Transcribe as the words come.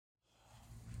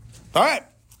All right,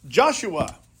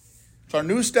 Joshua. It's our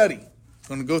new study.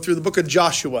 We're going to go through the book of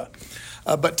Joshua.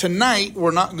 But tonight,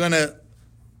 we're not going to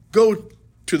go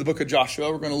to the book of Joshua.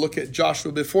 We're going to look at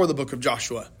Joshua before the book of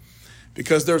Joshua.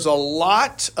 Because there's a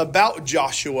lot about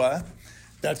Joshua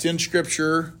that's in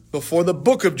Scripture before the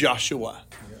book of Joshua.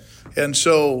 And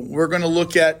so we're going to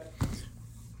look at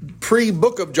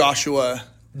pre-book of Joshua,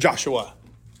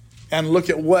 and look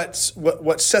at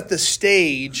what set the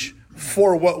stage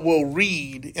for what we'll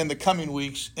read in the coming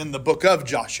weeks in the book of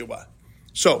Joshua.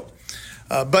 So,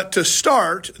 but to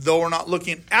start, though we're not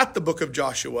looking at the book of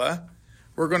Joshua,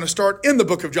 we're going to start in the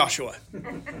book of Joshua.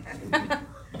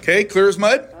 Okay, clear as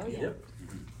mud? Oh, yeah.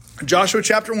 Joshua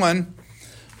chapter 1,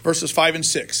 verses 5 and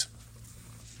 6.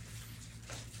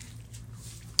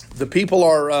 The people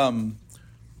are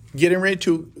getting ready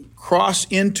to cross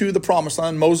into the promised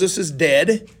land. Moses is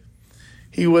dead.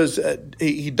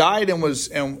 He died and was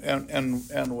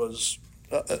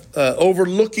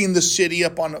overlooking the city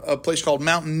up on a place called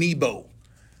Mount Nebo.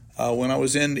 When I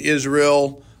was in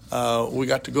Israel, we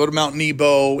got to go to Mount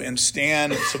Nebo and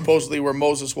stand supposedly where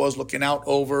Moses was, looking out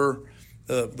over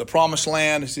the promised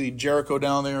land. You see Jericho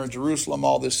down there and Jerusalem,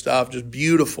 all this stuff, just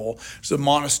beautiful. There's a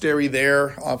monastery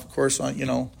there, of course,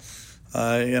 in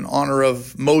honor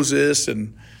of Moses.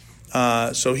 And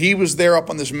so he was there up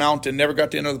on this mountain, never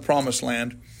got to enter the promised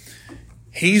land.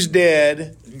 He's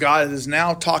dead. God is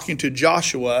now talking to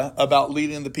Joshua about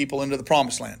leading the people into the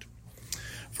promised land.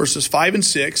 Verses 5 and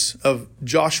 6 of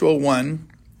Joshua 1,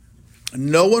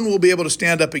 no one will be able to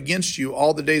stand up against you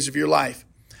all the days of your life.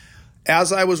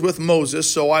 As I was with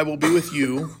Moses, so I will be with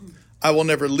you. I will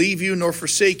never leave you nor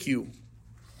forsake you.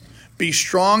 Be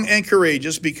strong and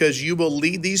courageous, because you will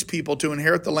lead these people to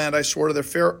inherit the land I swore to their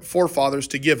forefathers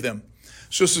to give them.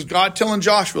 So this is God telling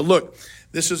Joshua, look,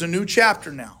 this is a new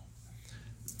chapter now.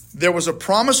 There was a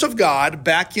promise of God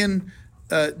back in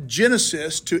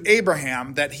Genesis to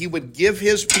Abraham that he would give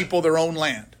his people their own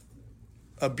land.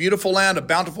 A beautiful land, a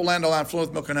bountiful land, a land flowing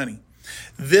with milk and honey.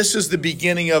 This is the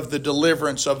beginning of the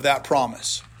deliverance of that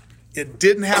promise. It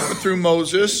didn't happen through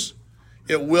Moses.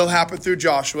 It will happen through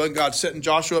Joshua. God's setting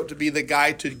Joshua up to be the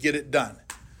guy to get it done.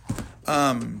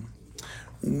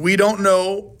 We don't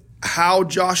know how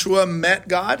Joshua met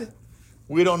God.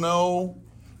 We don't know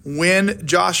when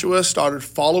Joshua started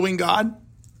following God.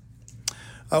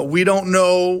 We don't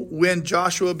know when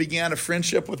Joshua began a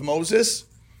friendship with Moses.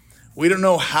 We don't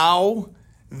know how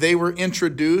they were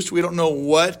introduced. We don't know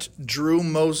what drew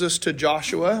Moses to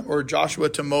Joshua or Joshua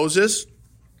to Moses.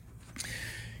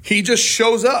 He just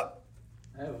shows up.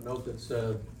 I have a note that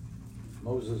said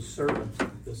Moses'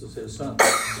 servant. This is his son,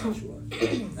 Joshua.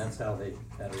 That's how they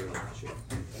had a relationship.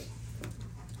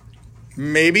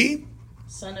 Maybe.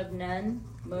 Son of Nun,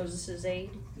 Moses'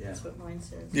 aide. Yeah. That's what mine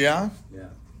says. Yeah. Yeah.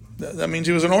 That means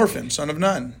he was an orphan, son of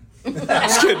none.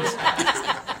 Just kidding.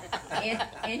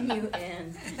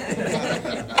 N-U-N.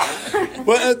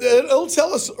 Well, it'll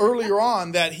tell us earlier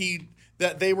on that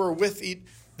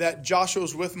that Joshua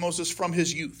was with Moses from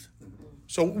his youth.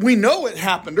 So we know it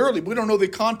happened early, but we don't know the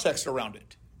context around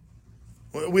it.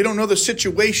 We don't know the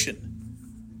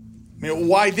situation. I mean,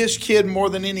 why this kid more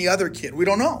than any other kid? We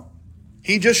don't know.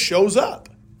 He just shows up.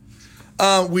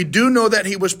 We do know that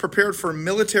he was prepared for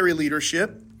military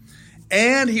leadership,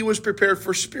 and he was prepared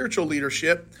for spiritual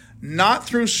leadership, not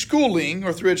through schooling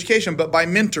or through education, but by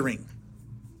mentoring.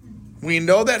 We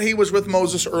know that he was with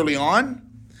Moses early on.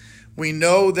 We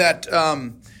know that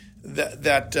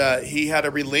he had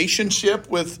a relationship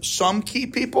with some key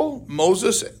people,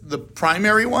 Moses, the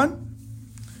primary one.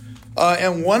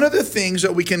 And one of the things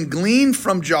that we can glean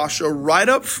from Joshua right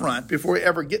up front, before we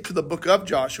ever get to the book of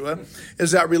Joshua,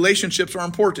 is that relationships are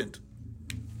important.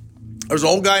 There's an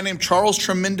old guy named Charles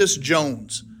Tremendous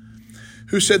Jones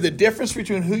who said the difference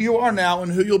between who you are now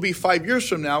and who you'll be 5 years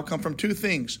from now come from two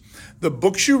things: the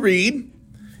books you read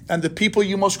and the people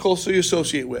you most closely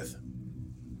associate with.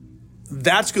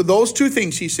 That's good. Those two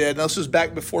things, he said. Now, this is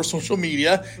back before social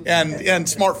media and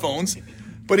smartphones.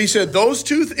 But he said those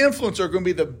two influences are going to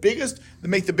be the biggest, to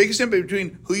make the biggest impact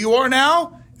between who you are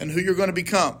now and who you're going to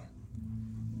become.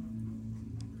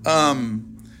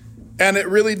 And it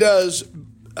really does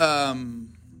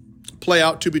play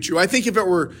out to be true. I think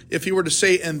if he were to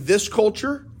say in this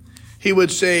culture, he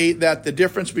would say that the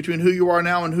difference between who you are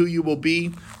now and who you will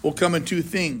be will come in two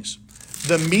things: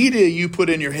 the media you put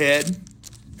in your head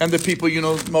and the people you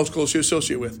know most closely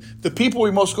associate with. The people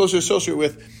we most closely associate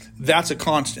with, that's a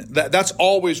constant. That's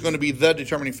always going to be the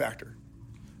determining factor.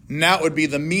 Now it would be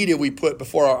the media we put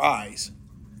before our eyes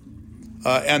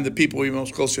and the people we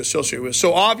most closely associate with.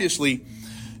 So obviously,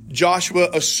 Joshua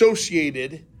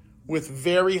associated with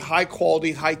very high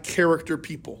quality, high character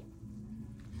people.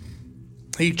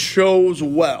 He chose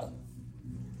well.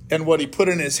 And what he put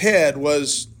in his head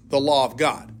was the law of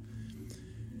God.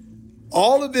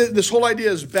 All of this whole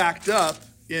idea is backed up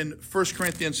in 1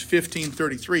 Corinthians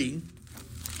 15:33.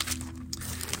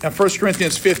 And 1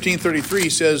 Corinthians 15:33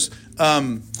 says,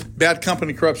 bad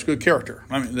company corrupts good character.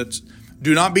 I mean,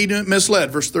 do not be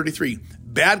misled. Verse 33,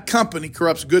 bad company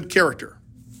corrupts good character.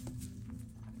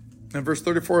 And verse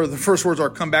 34, the first words are,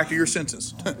 come back to your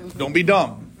senses. Don't be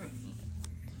dumb.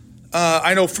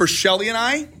 I know for Shelly and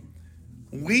I,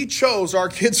 we chose our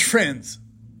kids' friends.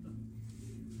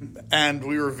 And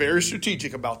we were very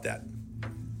strategic about that.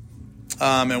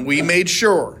 And we made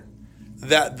sure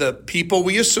that the people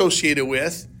we associated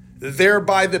with,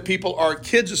 thereby the people our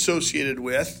kids associated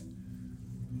with,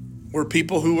 were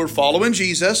people who were following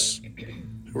Jesus,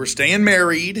 who were staying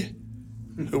married,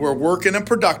 who were working and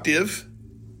productive.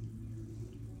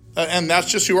 And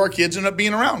that's just who our kids ended up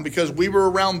being around, because we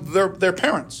were around their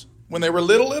parents when they were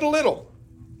little.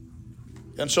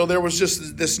 And so there was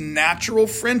just this natural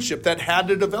friendship that had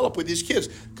to develop with these kids,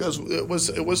 because it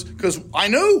was because I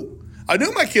knew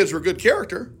my kids were good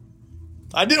character.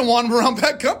 I didn't want them around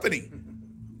bad company.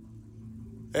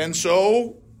 And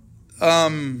so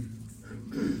I'm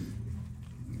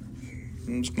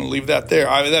just going to leave that there.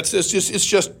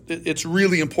 It's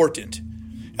really important.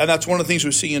 And that's one of the things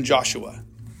we see in Joshua.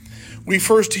 We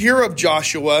first hear of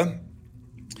Joshua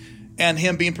and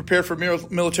him being prepared for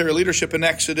military leadership in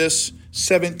Exodus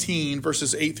 17,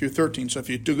 verses 8 through 13. So if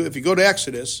you go to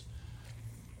Exodus,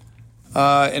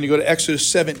 and you go to Exodus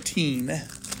 17,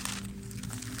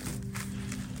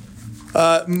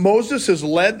 Moses has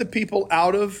led the people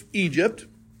out of Egypt,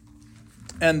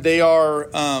 and they are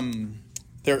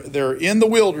they're in the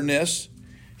wilderness.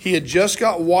 He had just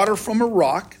got water from a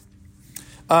rock,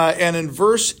 and in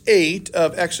verse 8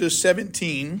 of Exodus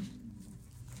 17,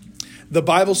 the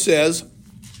Bible says,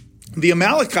 the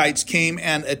Amalekites came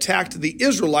and attacked the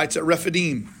Israelites at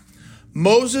Rephidim.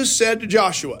 Moses said to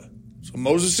Joshua, so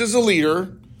Moses is a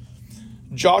leader.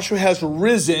 Joshua has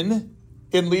risen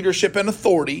in leadership and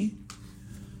authority.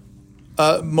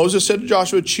 Moses said to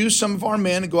Joshua, choose some of our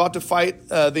men and go out to fight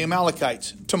the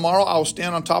Amalekites. Tomorrow I will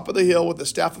stand on top of the hill with the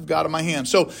staff of God in my hand.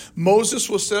 So Moses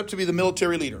was set up to be the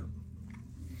military leader.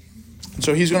 And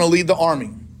so he's going to lead the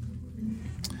army.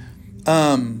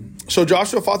 So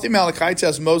Joshua fought the Amalekites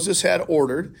as Moses had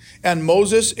ordered, and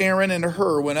Moses, Aaron, and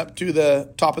Hur went up to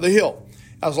the top of the hill.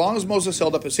 As long as Moses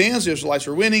held up his hands, the Israelites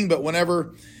were winning, but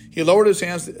whenever he lowered his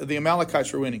hands, the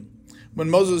Amalekites were winning. When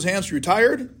Moses' hands grew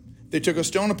tired, they took a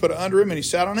stone and put it under him, and he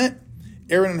sat on it.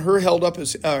 Aaron and Hur held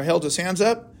his hands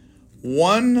up,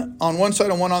 one on one side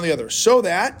and one on the other, so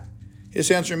that his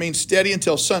hands remained steady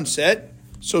until sunset.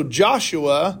 So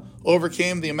Joshua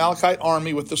overcame the Amalekite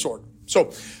army with the sword.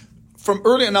 So from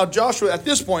early on, now Joshua, at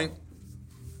this point,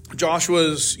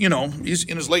 Joshua's, he's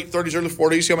in his late 30s, early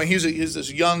 40s. I mean, he's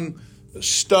this young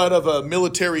stud of a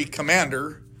military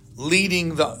commander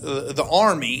leading the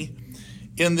army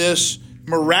in this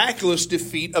miraculous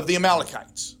defeat of the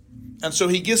Amalekites. And so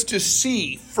he gets to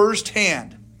see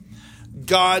firsthand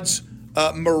God's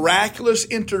miraculous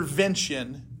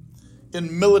intervention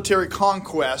in military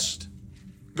conquest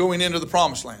going into the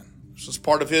Promised Land. This is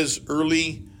part of his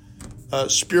early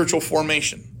spiritual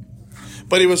formation.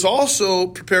 But he was also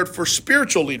prepared for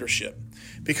spiritual leadership,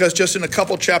 because just in a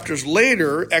couple chapters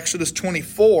later, Exodus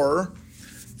 24,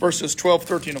 verses 12,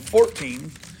 13, and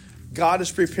 14, God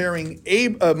is preparing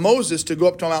Moses to go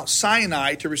up to Mount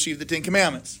Sinai to receive the Ten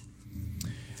Commandments.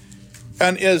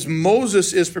 And as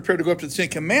Moses is prepared to go up to the Ten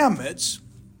Commandments,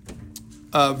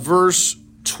 verse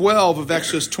 12 of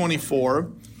Exodus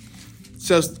 24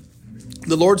 says,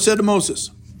 the Lord said to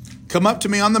Moses, come up to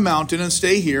me on the mountain and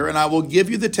stay here, and I will give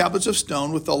you the tablets of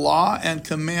stone with the law and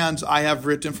commands I have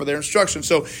written for their instruction.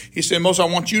 So he said, Moses, I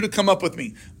want you to come up with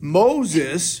me.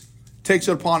 Moses takes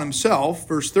it upon himself,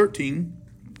 verse 13.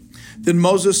 Then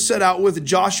Moses set out with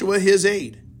Joshua his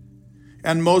aide,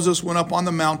 and Moses went up on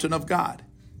the mountain of God.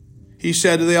 He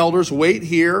said to the elders, wait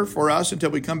here for us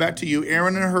until we come back to you.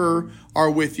 Aaron and Hur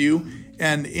are with you,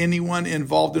 and anyone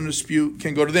involved in a dispute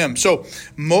can go to them. So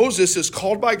Moses is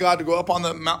called by God to go up on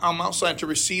Mount Sinai to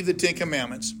receive the Ten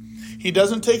Commandments. He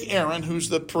doesn't take Aaron, who's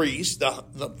the priest,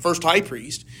 the first high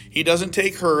priest. He doesn't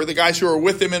take Hur, the guys who are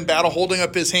with him in battle holding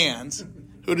up his hands.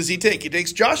 Who does he take? He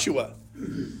takes Joshua.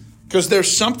 Because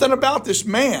there's something about this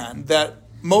man that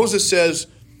Moses says,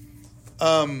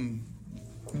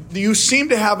 you seem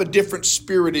to have a different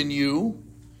spirit in you,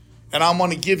 and I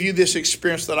want to give you this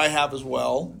experience that I have as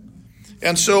well.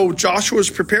 And so Joshua was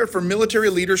prepared for military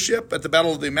leadership at the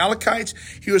Battle of the Amalekites.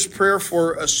 He was prepared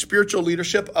for a spiritual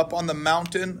leadership up on the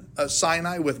mountain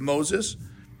Sinai with Moses.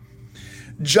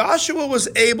 Joshua was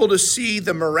able to see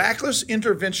the miraculous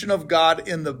intervention of God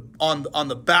on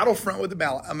the battlefront with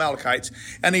the Amalekites,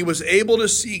 and he was able to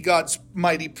see God's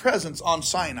mighty presence on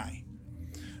Sinai.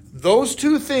 Those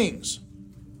two things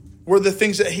were the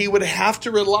things that he would have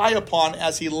to rely upon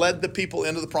as he led the people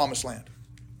into the promised land.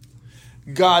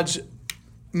 God's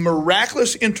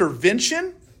miraculous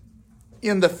intervention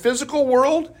in the physical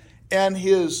world and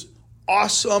his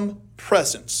awesome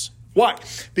presence. Why?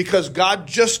 Because God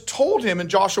just told him in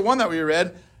Joshua 1 that we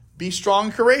read, be strong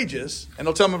and courageous. And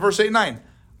he'll tell him in verse 8 and 9,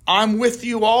 I'm with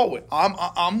you always.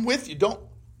 I'm with you.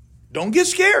 Don't get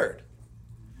scared.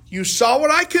 You saw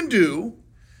what I can do.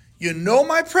 You know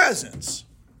my presence.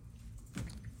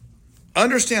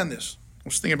 Understand this. I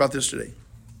was thinking about this today.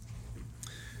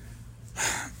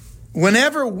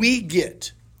 Whenever we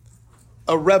get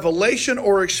a revelation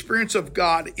or experience of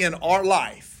God in our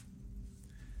life,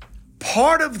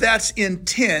 part of that's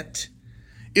intent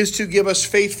is to give us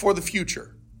faith for the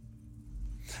future.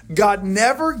 God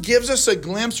never gives us a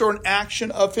glimpse or an action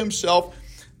of himself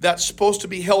that's supposed to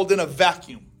be held in a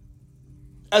vacuum.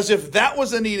 As if that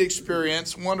was a neat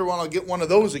experience, wonder when I'll get one of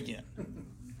those again.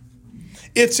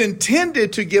 It's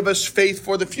intended to give us faith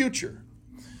for the future.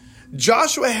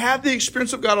 Joshua had the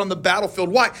experience of God on the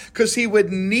battlefield. Why? Because he would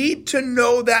need to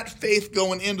know that faith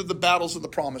going into the battles of the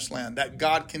promised land, that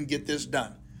God can get this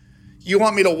done. You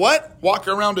want me to what? Walk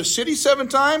around a city 7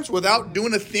 times without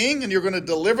doing a thing and you're going to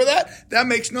deliver that? That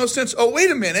makes no sense. Oh, wait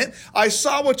a minute. I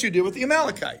saw what you did with the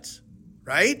Amalekites,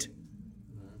 right?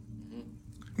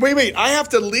 Wait. I have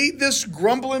to lead this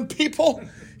grumbling people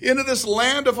into this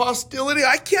land of hostility?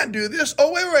 I can't do this.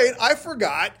 Oh, wait. I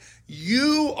forgot.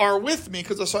 You are with me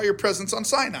because I saw your presence on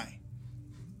Sinai.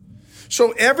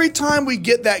 So every time we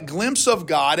get that glimpse of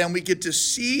God and we get to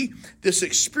see this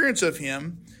experience of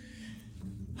him,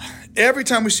 every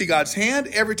time we see God's hand,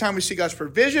 every time we see God's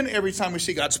provision, every time we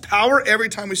see God's power, every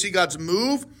time we see God's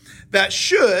move, that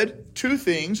should, 2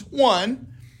 things. 1,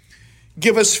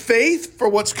 give us faith for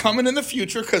what's coming in the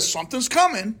future because something's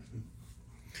coming.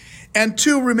 And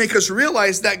 2, make us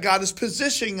realize that God is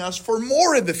positioning us for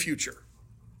more in the future.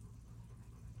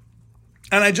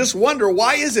 And I just wonder,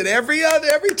 why is it every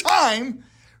time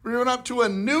we run up to a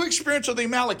new experience of the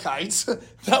Amalekites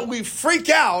that we freak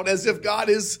out as if God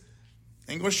ain't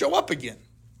going to show up again?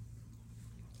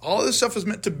 All of this stuff is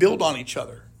meant to build on each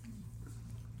other.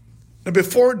 And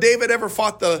before David ever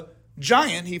fought the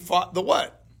giant, he fought the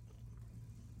what?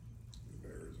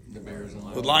 The bears and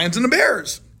lions. The lions and the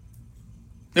bears.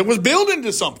 It was building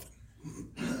to something.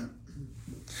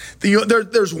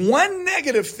 There's one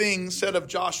negative thing said of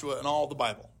Joshua in all the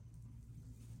Bible.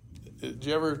 Did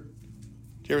you ever?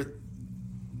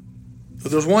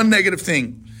 There's one negative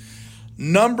thing.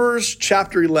 Numbers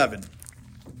chapter 11.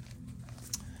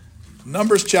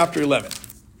 Numbers chapter 11.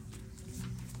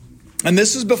 And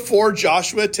this is before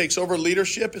Joshua takes over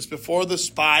leadership. It's before the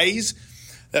spies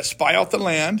that spy out the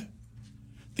land.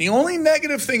 The only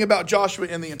negative thing about Joshua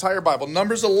in the entire Bible,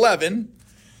 Numbers 11,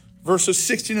 verses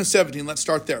 16 and 17. Let's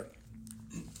start there.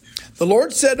 The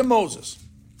Lord said to Moses,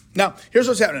 now here's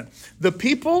what's happening. The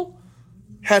people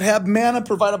had manna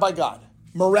provided by God,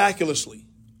 miraculously.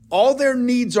 All their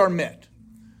needs are met.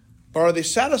 But are they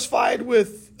satisfied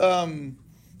with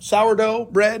sourdough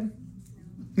bread?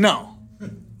 No.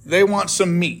 They want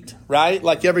some meat, right?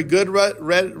 Like every good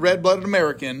red-blooded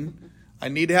American, I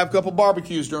need to have a couple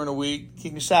barbecues during the week,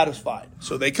 keep me satisfied.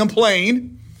 So they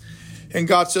complain, and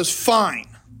God says, fine.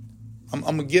 I'm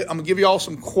gonna give you all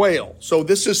some quail. So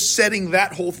this is setting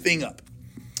that whole thing up.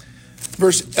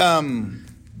 Verse 16.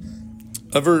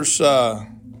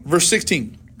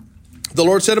 The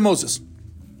Lord said to Moses,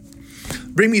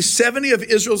 bring me 70 of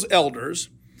Israel's elders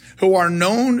who are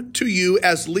known to you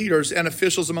as leaders and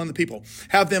officials among the people.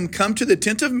 Have them come to the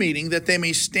tent of meeting that they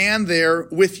may stand there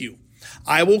with you.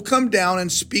 I will come down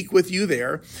and speak with you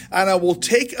there, and I will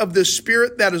take of the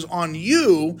spirit that is on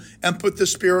you and put the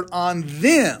spirit on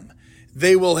them.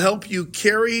 They will help you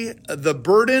carry the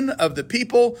burden of the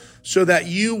people so that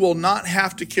you will not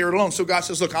have to carry it alone. So God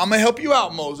says, look, I'm going to help you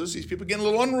out, Moses. These people are getting a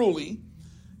little unruly.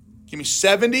 Give me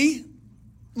 70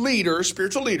 leaders,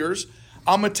 spiritual leaders.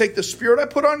 I'm going to take the spirit I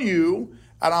put on you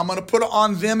and I'm going to put it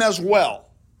on them as well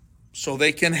so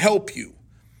they can help you.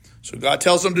 So God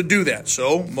tells them to do that.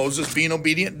 So Moses, being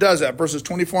obedient, does that. Verses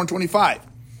 24 and 25.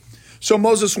 So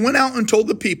Moses went out and told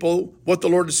the people what the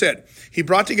Lord had said. He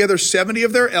brought together 70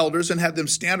 of their elders and had them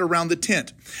stand around the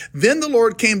tent. Then the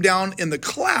Lord came down in the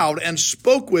cloud and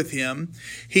spoke with him.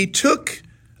 He took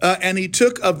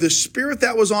of the spirit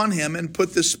that was on him and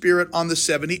put the spirit on the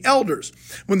 70 elders.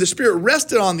 When the spirit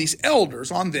rested on these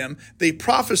elders, on them, they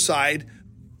prophesied.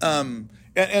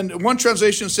 And one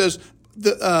translation says,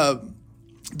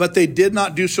 but they did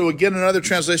not do so. Again, another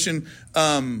translation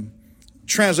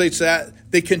translates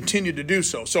that they continued to do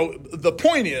so. So the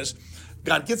point is,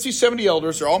 God gets these 70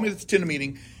 elders. They're all meeting at the tent of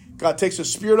meeting. God takes the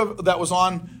spirit that was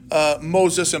on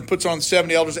Moses and puts on the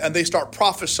 70 elders, and they start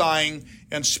prophesying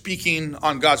and speaking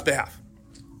on God's behalf.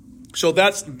 So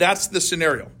that's the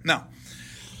scenario. Now,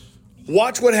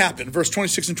 watch what happened. Verse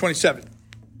 26 and 27.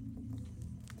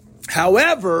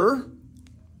 However,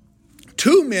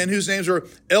 two men whose names were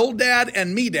Eldad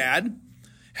and Medad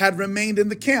had remained in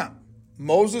the camp.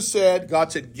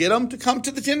 God said, get them to come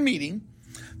to the tent meeting.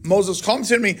 Moses called them to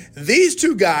the tent meeting. These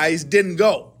two guys didn't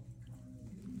go.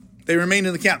 They remained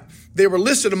in the camp. They were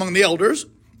listed among the elders,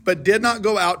 but did not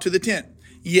go out to the tent.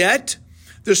 Yet,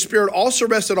 the Spirit also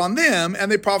rested on them,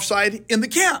 and they prophesied in the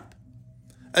camp.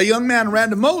 A young man ran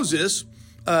to Moses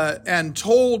and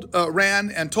told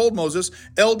Moses,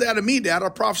 Eldad and Medad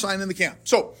are prophesying in the camp.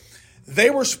 So,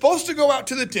 they were supposed to go out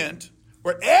to the tent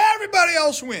where everybody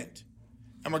else went,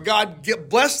 and where God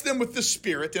blessed them with the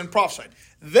Spirit and prophesied.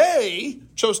 They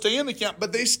chose to stay in the camp,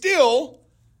 but they still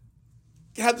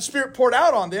had the Spirit poured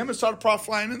out on them and started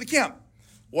prophesying in the camp.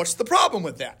 What's the problem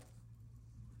with that?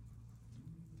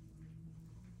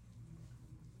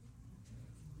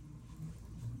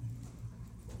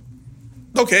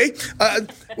 Okay.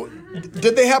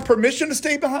 Did they have permission to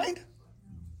stay behind?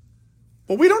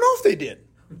 Well, we don't know if they did.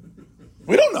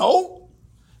 We don't know.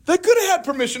 They could have had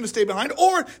permission to stay behind,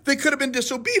 or they could have been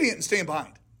disobedient and staying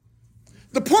behind.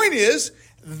 The point is,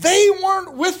 they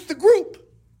weren't with the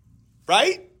group,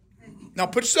 right? Now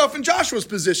put yourself in Joshua's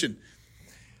position.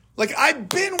 Like, I've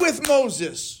been with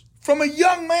Moses from a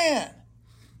young man.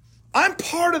 I'm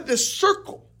part of this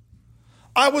circle.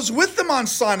 I was with them on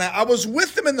Sinai. I was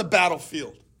with them in the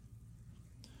battlefield.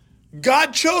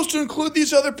 God chose to include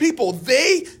these other people.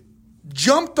 They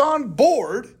jumped on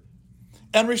board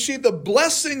and received the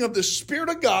blessing of the Spirit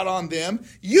of God on them.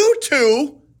 You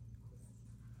two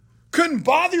couldn't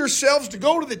bother yourselves to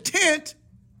go to the tent,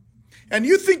 and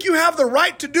you think you have the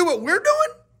right to do what we're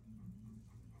doing?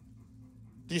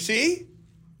 Do you see?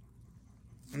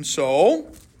 And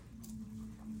so,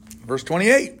 verse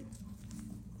 28.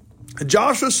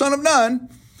 Joshua, son of Nun,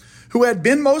 who had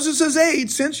been Moses' aide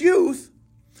since youth,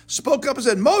 spoke up and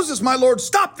said, Moses, my Lord,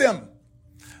 stop them.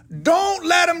 Don't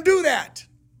let them do that.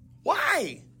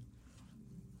 Why?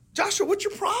 Joshua, what's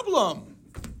your problem?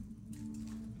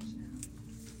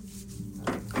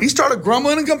 He started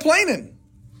grumbling and complaining.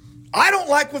 I don't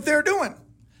like what they're doing.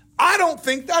 I don't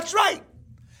think that's right.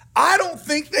 I don't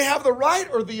think they have the right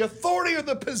or the authority or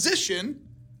the position,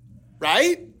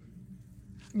 right?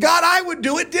 God, I would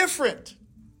do it different.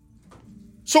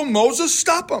 So Moses,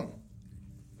 stop them.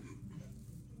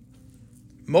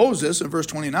 Moses, in verse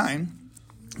 29,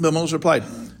 but Moses replied,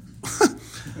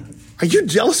 are you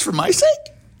jealous for my sake?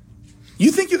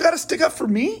 You think you got to stick up for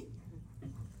me?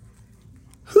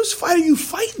 Whose fight are you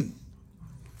fighting?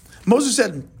 Moses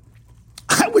said,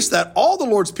 I wish that all the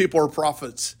Lord's people are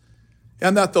prophets,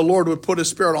 and that the Lord would put his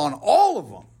Spirit on all of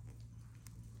them.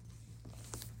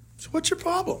 So what's your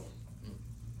problem?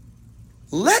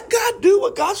 Let God do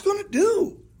what God's going to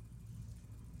do.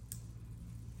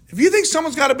 If you think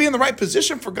someone's got to be in the right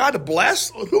position for God to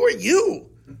bless, who are you?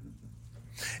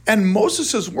 And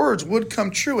Moses' words would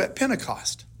come true at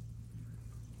Pentecost,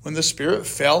 when the Spirit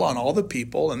fell on all the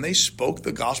people and they spoke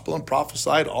the gospel and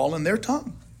prophesied all in their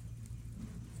tongue.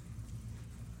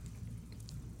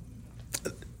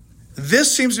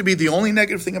 This seems to be the only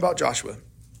negative thing about Joshua.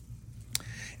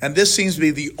 And this seems to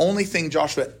be the only thing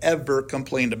Joshua ever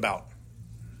complained about.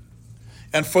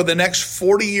 And for the next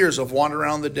 40 years of wandering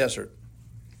around the desert,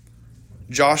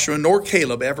 Joshua nor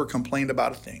Caleb ever complained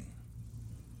about a thing.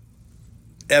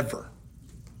 Ever.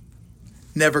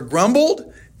 Never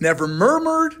grumbled, never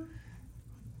murmured,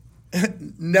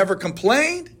 never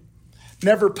complained,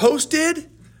 never posted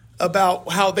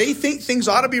about how they think things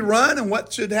ought to be run and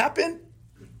what should happen.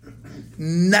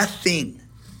 Nothing.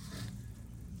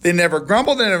 They never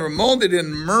grumbled, they never moaned, they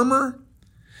didn't murmur.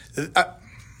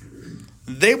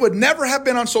 They would never have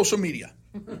been on social media,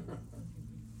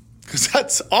 because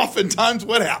that's oftentimes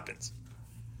what happens.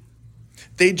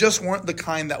 They just weren't the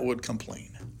kind that would complain.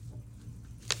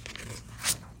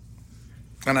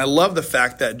 And I love the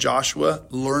fact that Joshua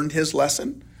learned his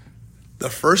lesson the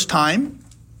first time,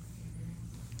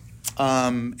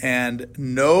 and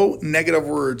no negative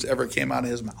words ever came out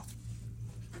of his mouth.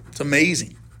 It's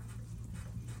amazing.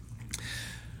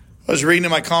 I was reading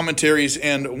in my commentaries,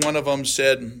 and one of them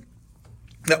said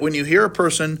that when you hear a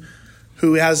person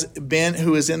who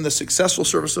is in the successful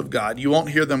service of God, you won't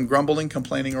hear them grumbling,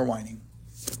 complaining, or whining.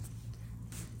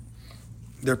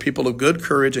 They're people of good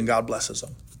courage, and God blesses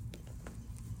them.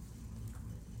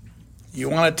 You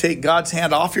want to take God's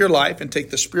hand off your life and take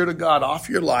the Spirit of God off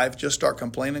your life, just start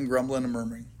complaining, grumbling, and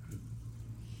murmuring.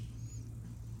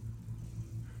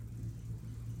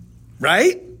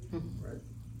 Right?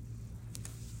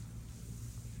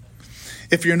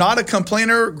 If you're not a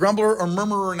complainer, grumbler, or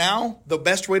murmurer now, the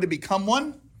best way to become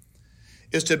one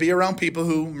is to be around people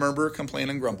who murmur, complain,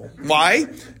 and grumble. Why?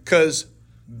 Because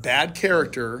bad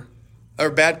character or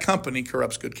bad company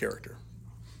corrupts good character.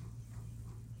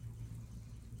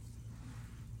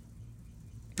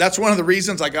 That's one of the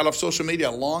reasons I got off social media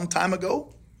a long time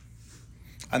ago.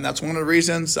 And that's one of the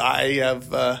reasons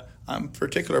I'm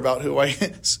particular about who I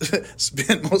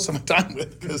spend most of my time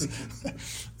with, because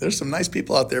there's some nice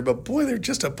people out there, but boy, they're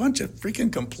just a bunch of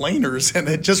freaking complainers, and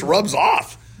it just rubs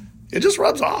off. It just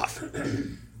rubs off.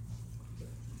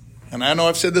 And I know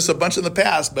I've said this a bunch in the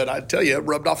past, but I tell you, it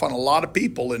rubbed off on a lot of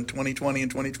people in 2020 and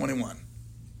 2021.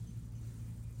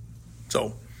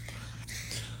 So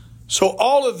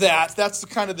all of that's the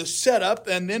kind of the setup,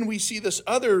 and then we see this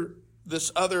other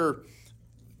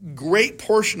great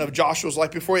portion of Joshua's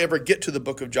life before we ever get to the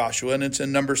book of Joshua, and it's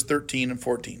in Numbers 13 and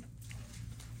 14.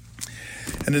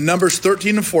 And in Numbers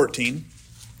 13 and 14,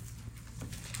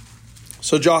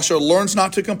 so Joshua learns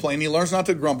not to complain, he learns not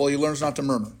to grumble, he learns not to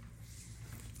murmur.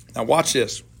 Now watch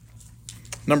this.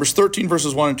 Numbers 13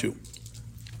 verses 1 and 2.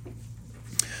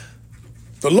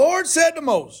 The Lord said to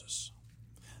Moses,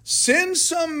 send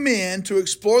some men to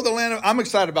explore the land of... I'm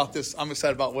excited about this. I'm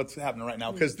excited about what's happening right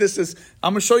now, because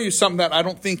I'm going to show you something that I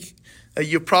don't think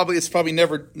it's probably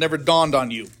never dawned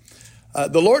on you.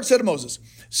 The Lord said to Moses,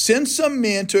 send some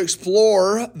men to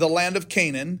explore the land of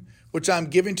Canaan, which I'm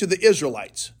giving to the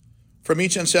Israelites. From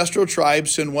each ancestral tribe,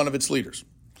 send one of its leaders.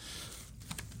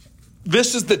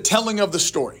 This is the telling of the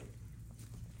story.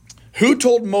 Who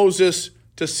told Moses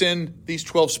to send these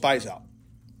 12 spies out?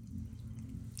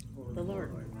 The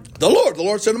Lord. The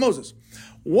Lord said to Moses.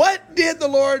 What did the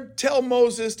Lord tell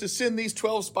Moses to send these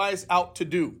 12 spies out to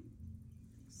do?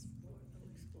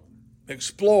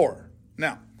 Explore.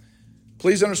 Now,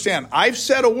 please understand, I've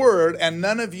said a word and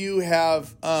none of you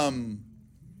have called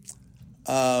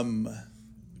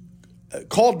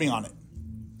me on it.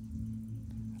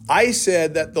 I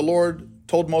said that the Lord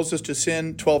told Moses to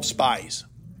send 12 spies.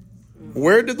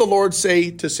 Where did the Lord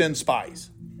say to send spies?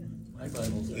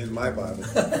 In my Bible.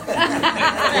 Of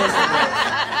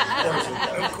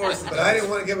course, but I didn't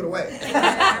want to give it away.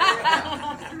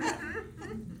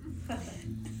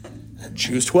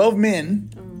 Choose 12 men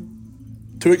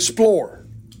to explore.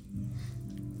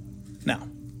 Now,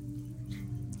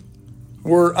 who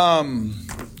were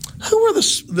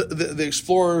the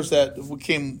explorers that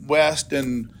came west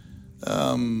and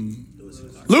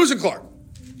Lewis and Clark?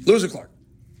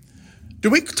 Do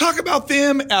we talk about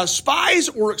them as spies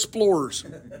or explorers?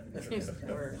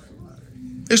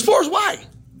 Explorers, why?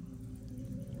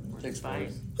 They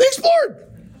explored. They explored.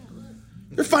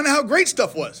 They're finding out how great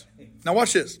stuff was. Now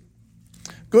watch this.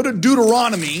 Go to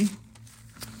Deuteronomy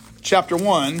chapter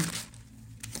 1,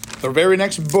 the very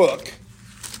next book.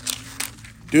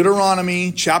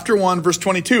 Deuteronomy chapter 1, verse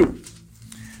 22.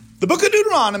 The book of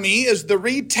Deuteronomy is the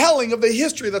retelling of the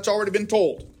history that's already been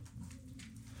told.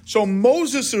 So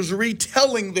Moses is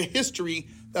retelling the history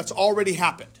that's already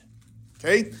happened.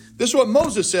 Okay? This is what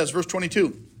Moses says, verse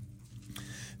 22.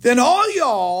 Then all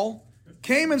y'all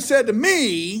came and said to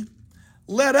me,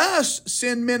 let us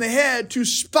send men ahead to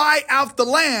spy out the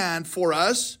land for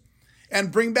us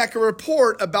and bring back a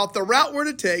report about the route we're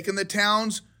to take and the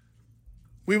towns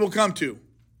we will come to.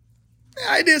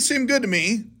 Yeah, it did seem good to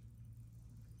me.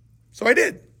 So I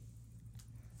did.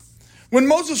 When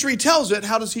Moses retells it,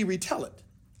 how does he retell it?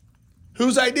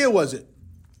 Whose idea was it?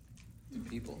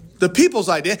 The people's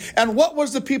idea. And what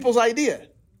was the people's idea?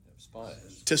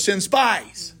 Spies. To send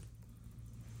spies.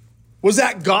 Was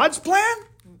that God's plan?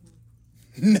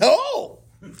 No.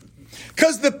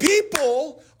 Because the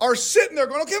people are sitting there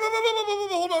going, okay,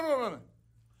 hold on.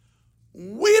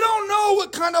 We don't know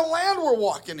what kind of land we're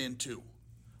walking into.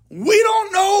 We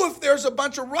don't know if there's a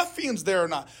bunch of ruffians there or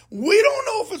not. We don't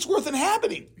know if it's worth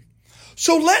inhabiting.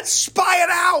 So let's spy it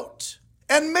out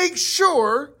and make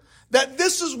sure that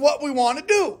this is what we want to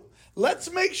do.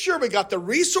 Let's make sure we got the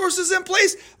resources in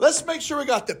place. Let's make sure we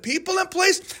got the people in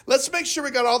place. Let's make sure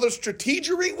we got all the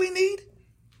strategery we need.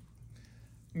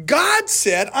 God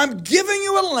said, I'm giving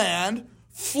you a land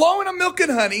flowing of milk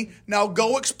and honey. Now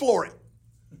go explore it.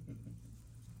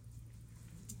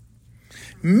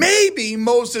 Maybe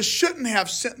Moses shouldn't have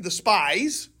sent the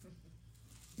spies.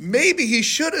 Maybe he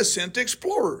should have sent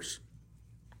explorers.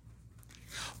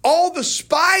 All the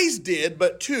spies did,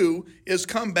 but two, is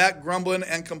come back grumbling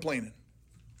and complaining.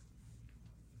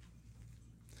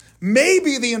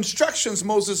 maybe the instructions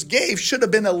Moses gave should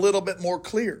have been a little bit more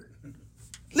clear.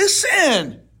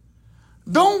 Listen,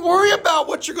 don't worry about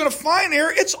what you're going to find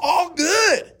here. It's all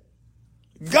good.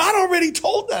 God already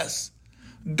told us.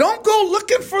 Don't go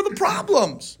looking for the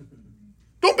problems.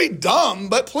 Don't be dumb,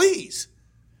 but please.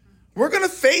 We're going to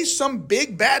face some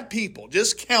big bad people.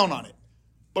 Just count on it.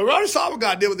 But we already saw what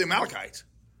God did with the Amalekites.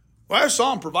 We already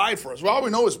saw him provide for us. Well, all we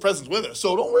know is his presence with us.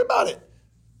 So don't worry about it.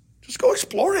 Just go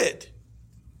explore it.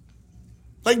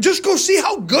 Like, just go see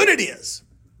how good it is.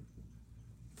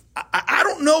 I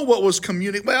don't know what was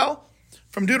communicated. Well,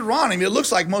 from Deuteronomy, it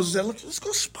looks like Moses said, let's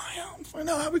go spy out and find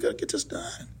out how we got to get this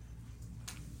done.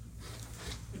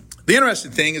 The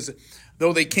interesting thing is that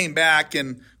though they came back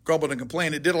and grumbled and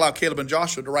complained, it did allow Caleb and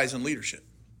Joshua to rise in leadership.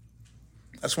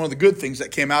 That's one of the good things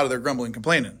that came out of their grumbling and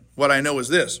complaining. What I know is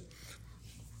this.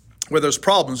 Where there's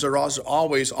problems, there are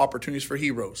always opportunities for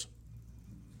heroes.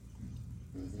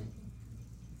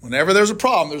 Whenever there's a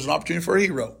problem, there's an opportunity for a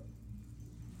hero.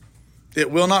 It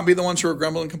will not be the ones who are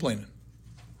grumbling and complaining.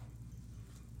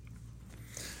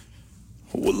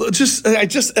 Well,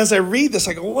 as I read this,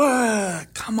 I go, "Wow,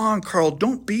 come on, Karl,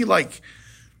 don't be like."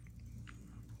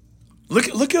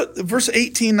 Look at verse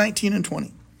 18, 19, and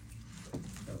 20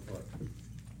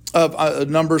 of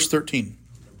Numbers 13.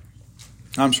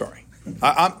 I'm sorry.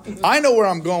 I know where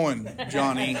I'm going,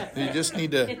 Johnny. You just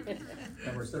need to.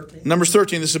 Numbers 13. Numbers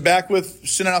 13. This is back with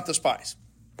sending out the spies.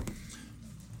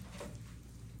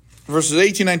 Verses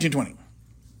 18, 19, 20.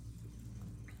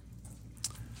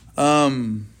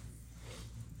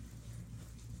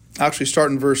 Actually,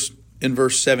 start in verse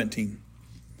 17.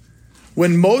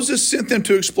 When Moses sent them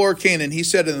to explore Canaan, he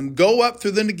said to them, "Go up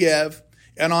through the Negev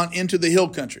and on into the hill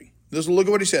country." Look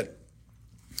at what he said.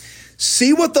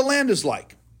 "See what the land is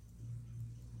like.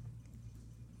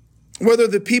 Whether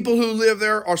the people who live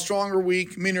there are strong or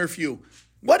weak, many or few.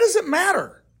 What does it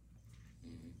matter?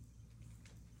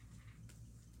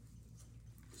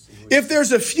 If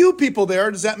there's a few people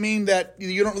there, does that mean that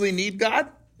you don't really need God?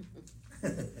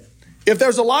 If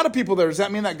there's a lot of people there, does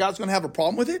that mean that God's going to have a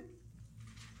problem with it?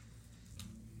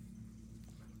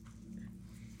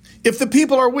 If the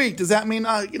people are weak, does that mean,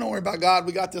 you don't worry about God,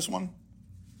 we got this one?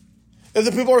 If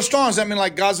the people are strong, does that mean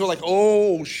like God's like,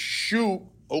 oh, shoot,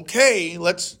 okay,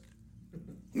 what's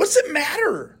it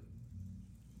matter?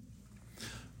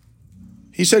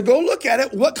 He said, go look at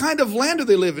it. What kind of land do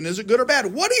they live in? Is it good or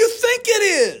bad? What do you think it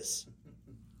is?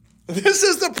 This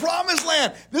is the promised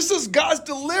land. This is God's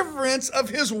deliverance of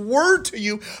his word to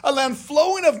you. A land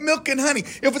flowing of milk and honey.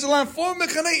 If it's a land flowing of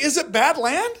milk and honey, is it bad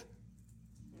land?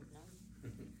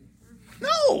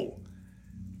 No.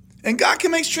 And God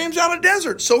can make streams out of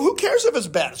deserts. So who cares if it's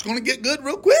bad? It's going to get good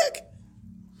real quick.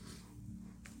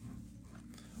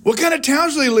 What kind of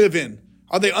towns do they live in?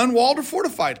 Are they unwalled or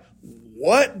fortified?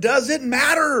 What does it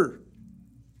matter?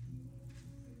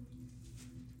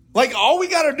 Like, all we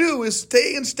got to do is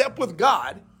stay in step with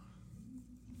God.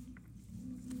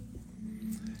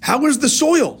 How is the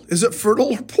soil? Is it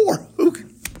fertile or poor?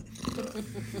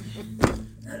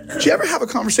 Did you ever have a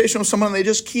conversation with someone and they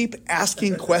just keep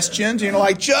asking questions? You know,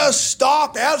 like, just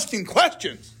stop asking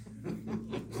questions.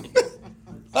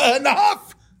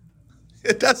 Enough.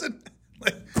 It doesn't.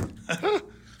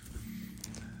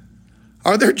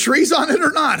 Are there trees on it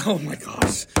or not? Oh my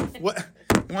gosh. What?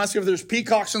 You want to see if there's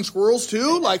peacocks and squirrels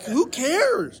too? Like, who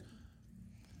cares?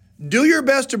 Do your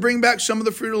best to bring back some of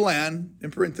the fruit of the land.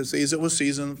 In parentheses, it was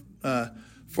season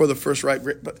for the first ripe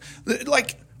grape. But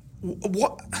like,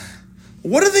 what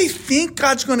do they think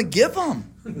God's going to give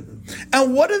them?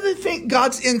 And what do they think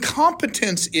God's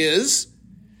incompetence is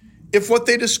if what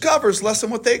they discover is less than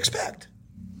what they expect?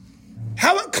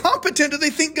 How incompetent do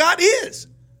they think God is?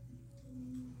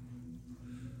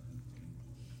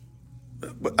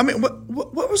 I mean,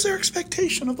 what was their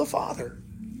expectation of the Father?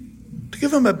 To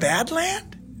give him a bad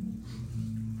land?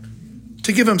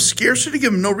 To give him scarcity, to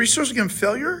give him no resource, to give him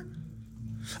failure?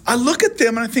 I look at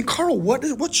them and I think, Karl,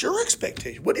 what's your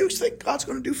expectation? What do you think God's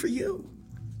going to do for you?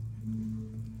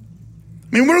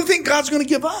 I mean, what do you think God's going to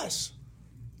give us?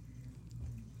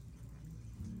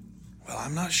 Well,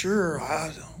 I'm not sure.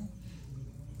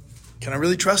 Can I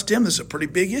really trust him? This is a pretty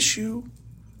big issue.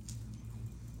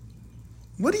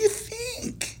 What do you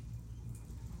think?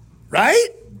 Right?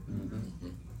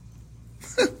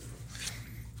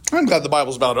 I'm glad the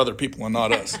Bible's about other people and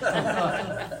not us.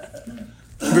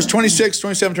 Verse 26,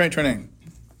 27, 20, 29.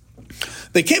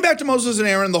 They came back to Moses and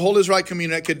Aaron, the whole Israelite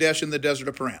community at Kadesh in the desert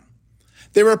of Paran.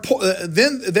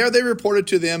 Then they reported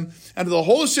to them and to the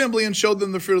whole assembly and showed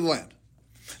them the fruit of the land.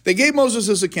 They gave Moses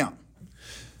this account.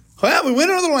 Well, we went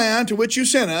into the land to which you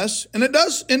sent us, and it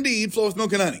does indeed flow with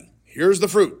milk and honey. Here's the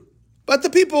fruit. But the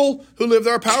people who live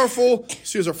there are powerful.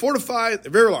 Cities are fortified.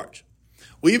 They're very large.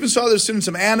 We even saw this in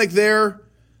some Anak there.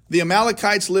 The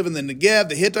Amalekites live in the Negev.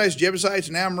 The Hittites, Jebusites,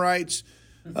 and Amorites.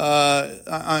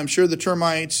 I'm sure the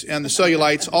termites and the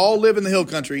cellulites all live in the hill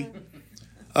country.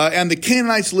 And the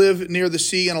Canaanites live near the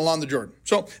sea and along the Jordan.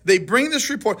 So they bring this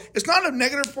report. It's not a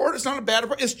negative report. It's not a bad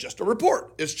report. It's just a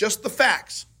report. It's just the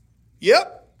facts.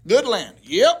 Yep. Good land.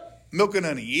 Yep. Milk and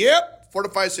honey. Yep.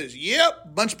 Fortified cities.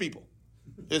 Yep. Bunch of people.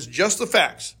 It's just the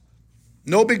facts.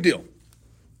 No big deal.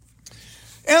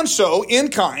 And so, in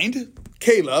kind,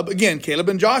 Caleb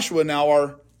and Joshua now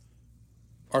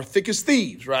are thick as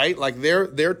thieves, right? Like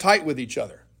they're tight with each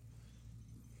other.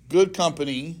 Good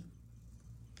company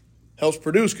helps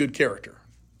produce good character.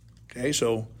 Okay,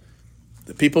 so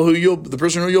the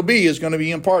person who you'll be is going to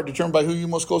be in part determined by who you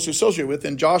most closely associate with,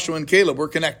 and Joshua and Caleb were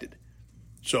connected.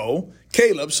 So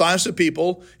Caleb silenced the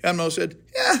people, and Moses said,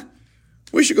 yeah,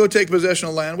 we should go take possession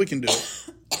of the land. We can do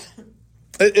it.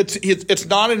 It's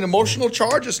not an emotional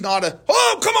charge. It's not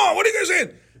oh, come on, what are you guys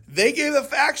saying? They gave the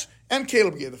facts, and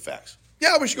Caleb gave the facts.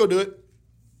 Yeah, we should go do it.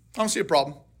 I don't see a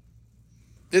problem.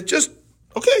 It's just,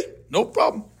 okay, no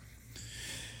problem.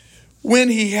 When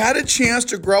he had a chance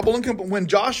to grumble and complain, when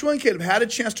Joshua and Caleb had a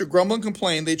chance to grumble and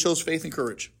complain, they chose faith and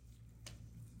courage.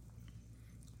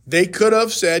 They could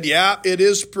have said, yeah, it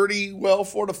is pretty well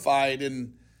fortified,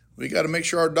 and we got to make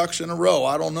sure our ducks in a row.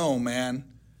 I don't know, man.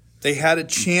 They had a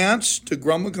chance to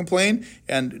grumble and complain,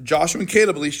 and Joshua and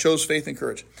Caleb at least chose faith and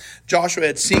courage. Joshua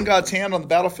had seen God's hand on the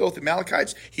battlefield with the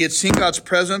Amalekites. He had seen God's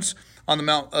presence on the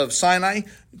Mount of Sinai.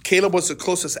 Caleb was the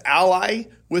closest ally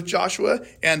with Joshua,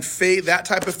 and faith, that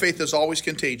type of faith is always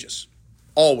contagious.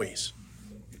 Always.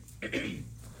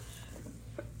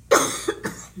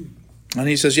 And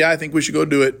he says, yeah, I think we should go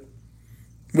do it.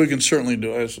 We can certainly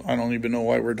do it. I don't even know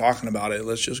why we're talking about it.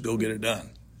 Let's just go get it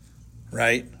done.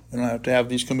 Right? We don't have to have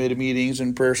these committee meetings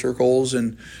and prayer circles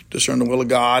and discern the will of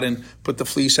God and put the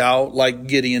fleece out like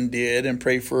Gideon did and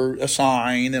pray for a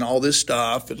sign and all this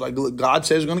stuff. It's like, look, God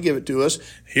says he's going to give it to us.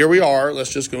 Here we are.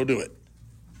 Let's just go do it.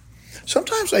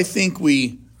 Sometimes I think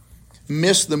we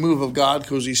miss the move of God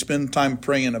because we spend time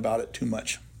praying about it too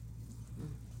much.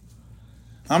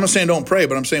 I'm not saying don't pray,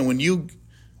 but I'm saying when you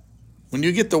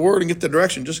get the word and get the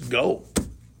direction, just go.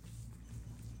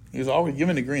 He's always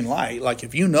giving the green light. Like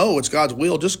if you know it's God's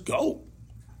will, just go.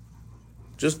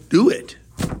 Just do it.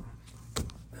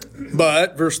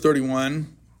 But, verse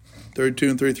 31, 32,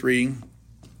 and 33,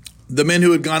 the men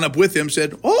who had gone up with him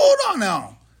said, hold on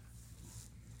now.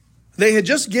 They had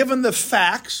just given the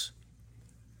facts.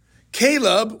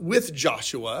 Caleb with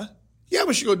Joshua. Yeah,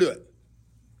 we should go do it.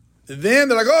 Then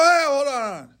they're like, oh, hey, hold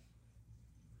on.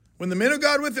 When the men of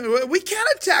God with him, we can't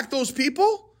attack those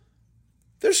people.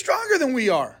 They're stronger than we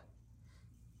are.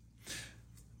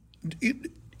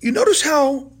 You notice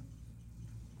how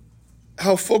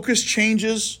focus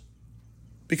changes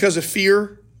because of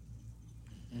fear?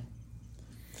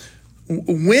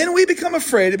 When we become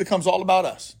afraid, it becomes all about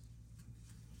us.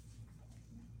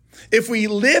 If we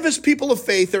live as people of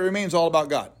faith, it remains all about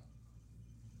God.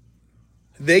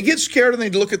 They get scared and they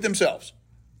look at themselves.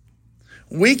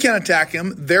 We can attack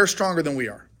them. They're stronger than we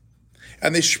are.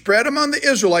 And they spread among the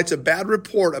Israelites a bad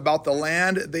report about the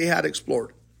land they had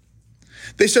explored.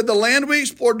 They said, the land we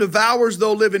explored devours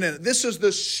those living in it. This is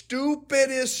the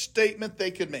stupidest statement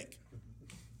they could make.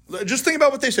 Just think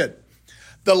about what they said.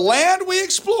 The land we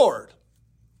explored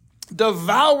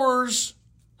devours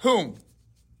whom?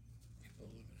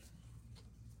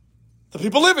 The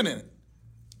people living in it.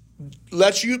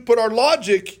 Let's put our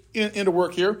logic into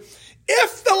work here.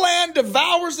 If the land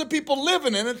devours the people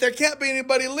living in it, there can't be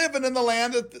anybody living in the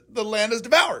land that the land is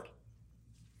devoured.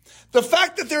 The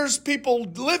fact that there's people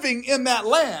living in that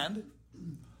land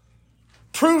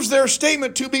proves their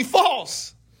statement to be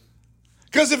false.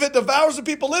 Because if it devours the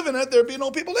people living in it, there'd be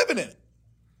no people living in it.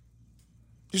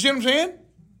 You see what I'm saying?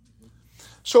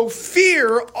 So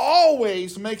fear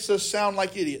always makes us sound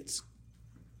like idiots.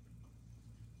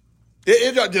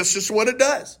 That's just what it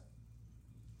does.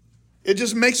 It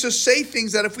just makes us say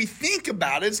things that if we think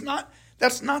about it,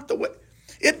 that's not the way.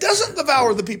 It doesn't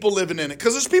devour the people living in it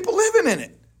because there's people living in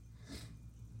it.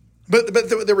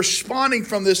 But they're responding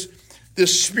from this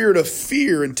spirit of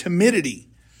fear and timidity.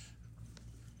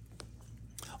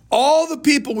 All the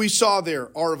people we saw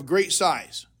there are of great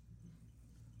size.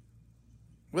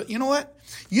 But you know what?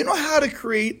 You know how to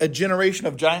create a generation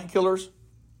of giant killers?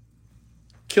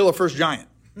 Kill a first giant.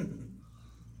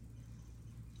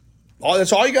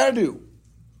 That's all you got to do.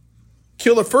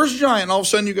 Kill the first giant, and all of a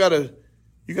sudden you got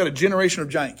a generation of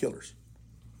giant killers.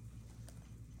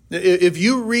 If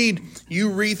you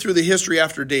read through the history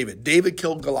after David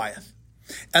killed Goliath.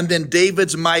 And then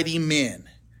David's mighty men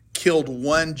killed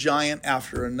one giant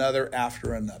after another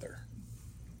after another.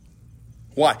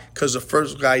 Why? Because the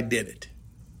first guy did it.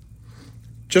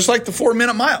 Just like the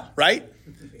 4-minute mile, right?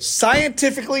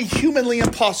 Scientifically, humanly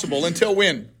impossible until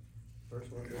when?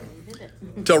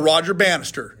 Until Roger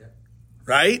Bannister,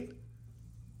 right?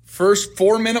 First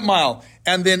 4-minute mile.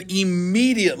 And then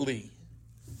immediately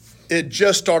it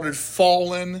just started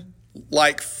falling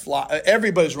like fly.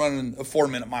 Everybody's running a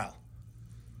 4-minute mile.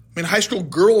 I mean, high school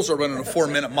girls are running a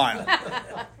 4-minute mile.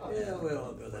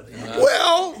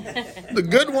 Well, the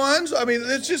good ones, I mean,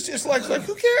 it's like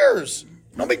who cares?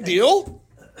 No big deal.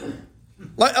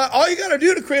 Like all you got to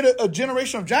do to create a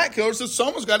generation of giant killers is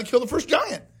someone's got to kill the first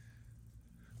giant.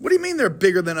 What do you mean they're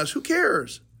bigger than us? Who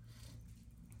cares?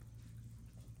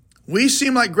 We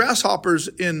seem like grasshoppers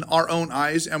in our own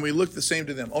eyes, and we look the same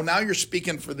to them. Oh, now you're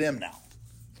speaking for them now.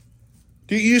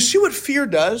 Do you see what fear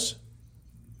does?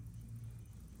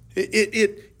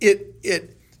 It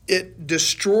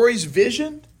destroys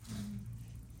vision.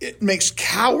 It makes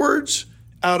cowards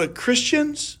out of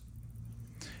Christians.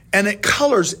 And it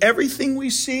colors everything we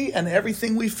see and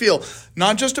everything we feel.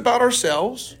 Not just about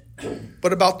ourselves,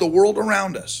 but about the world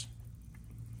around us.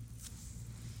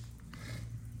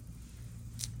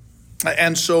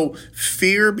 And so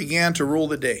fear began to rule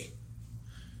the day.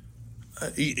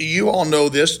 You all know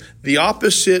this. The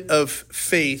opposite of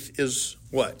faith is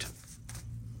what?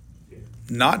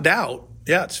 Not doubt.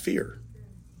 Yeah, it's fear.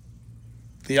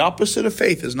 The opposite of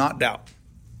faith is not doubt.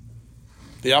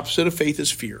 The opposite of faith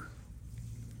is fear.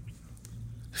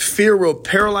 Fear will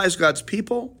paralyze God's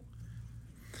people.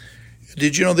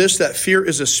 Did you know this? That fear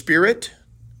is a spirit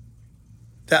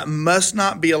that must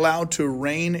not be allowed to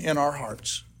reign in our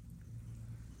hearts.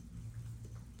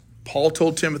 Paul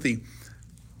told Timothy,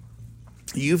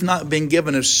 you've not been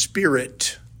given a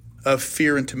spirit of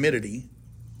fear and timidity,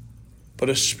 but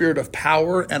a spirit of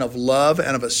power and of love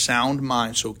and of a sound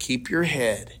mind. So keep your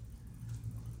head.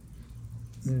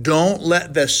 Don't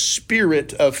let the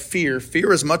spirit of fear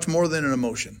is much more than an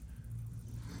emotion.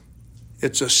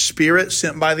 It's a spirit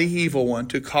sent by the evil one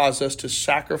to cause us to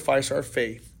sacrifice our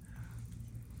faith.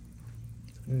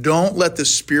 Don't let the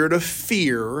spirit of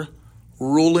fear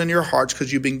rule in your hearts,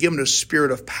 because you've been given a spirit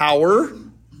of power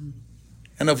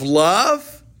and of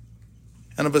love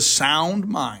and of a sound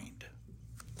mind.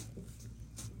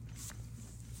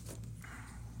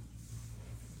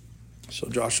 So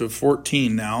Joshua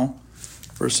 14 now,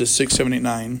 verses 6, 7, 8,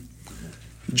 9.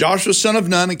 Joshua son of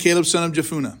Nun and Caleb son of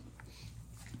Jephunneh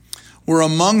were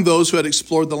among those who had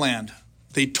explored the land.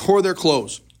 They tore their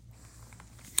clothes.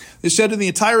 They said to the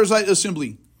entire Israelite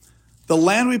assembly, the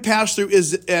land we passed through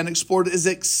and explored is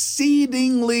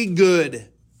exceedingly good.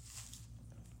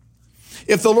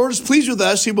 If the Lord is pleased with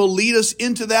us, he will lead us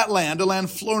into that land, a land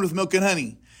flowing with milk and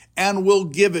honey, and will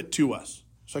give it to us.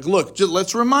 It's like, look,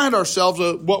 let's remind ourselves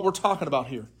of what we're talking about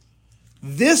here.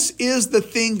 This is the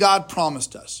thing God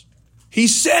promised us. He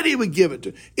said he would give it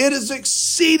to us. It is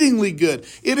exceedingly good.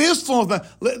 It is flowing with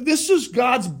milk. This is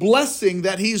God's blessing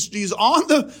that he's on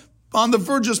the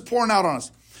verge of pouring out on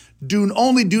us. Do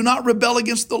not rebel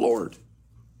against the Lord.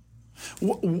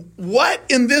 What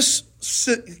in this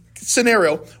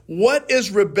scenario, what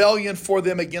is rebellion for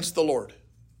them against the Lord?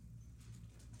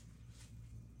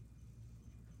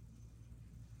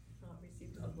 Not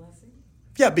receiving the blessing?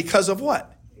 Yeah, because of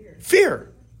what?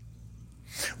 Fear.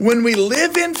 When we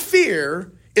live in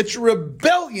fear, it's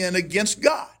rebellion against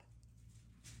God.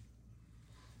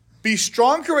 Be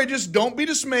strong, courageous, don't be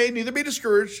dismayed, neither be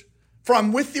discouraged, for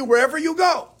I'm with you wherever you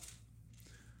go.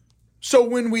 So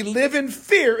when we live in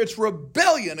fear, it's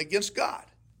rebellion against God.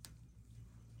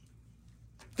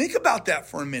 Think about that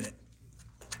for a minute.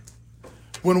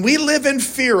 When we live in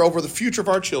fear over the future of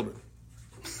our children,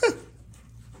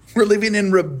 we're living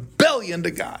in rebellion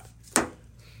to God.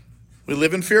 We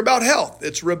live in fear about health.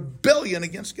 It's rebellion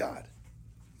against God.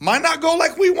 Might not go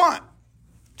like we want.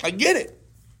 I get it.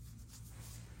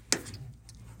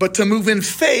 But to move in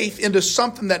faith into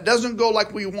something that doesn't go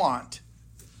like we want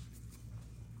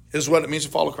is what it means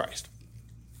to follow Christ.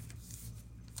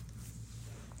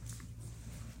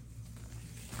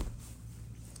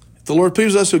 If the Lord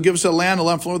pleases us, he'll give us a land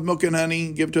flowing with milk and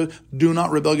honey. Give it to us. Do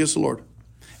not rebel against the Lord.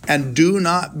 And do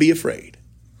not be afraid.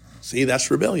 See, that's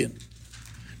rebellion.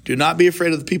 Do not be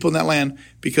afraid of the people in that land,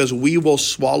 because we will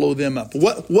swallow them up.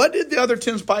 What did the other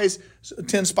 10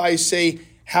 spies say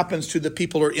happens to the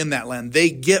people who are in that land?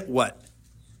 They get what?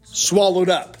 Swallowed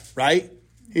up, right?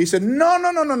 He said,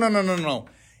 no.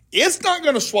 It's not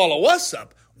going to swallow us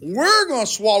up. We're going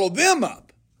to swallow them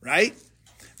up, right?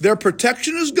 Their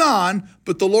protection is gone,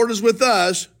 but the Lord is with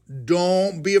us.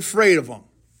 Don't be afraid of them.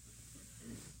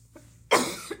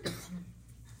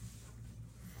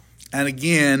 And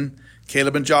again,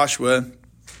 Caleb and Joshua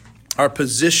are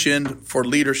positioned for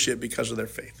leadership because of their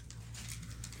faith.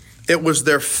 It was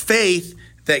their faith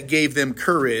that gave them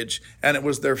courage, and it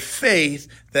was their faith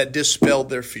that dispelled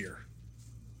their fear.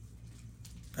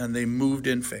 And they moved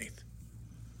in faith.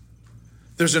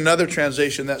 There's another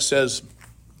translation that says,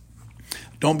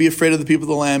 don't be afraid of the people of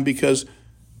the land because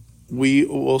we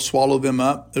will swallow them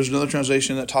up. There's another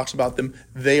translation that talks about them.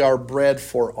 They are bread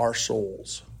for our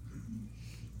souls.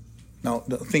 Now,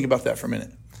 think about that for a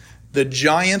minute. The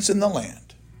giants in the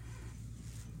land,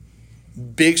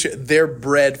 they're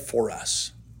bread for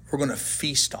us. We're going to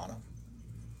feast on them.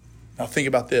 Now, think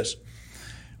about this.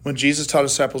 When Jesus taught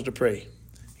his disciples to pray,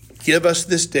 give us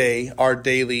this day our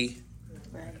daily.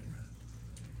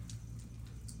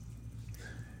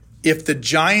 If the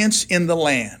giants in the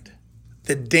land,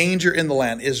 the danger in the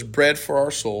land is bread for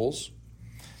our souls,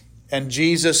 and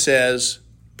Jesus says,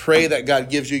 pray that God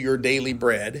gives you your daily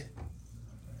bread,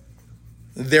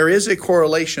 there is a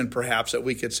correlation perhaps that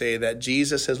we could say that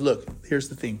Jesus says, look, here's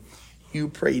the thing. You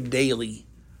pray daily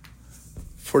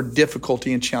for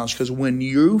difficulty and challenge, because when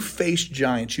you face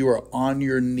giants, you are on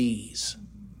your knees.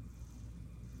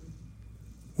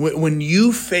 When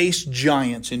you face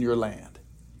giants in your land,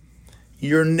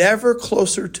 you're never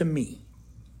closer to me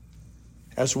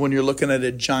as when you're looking at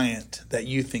a giant that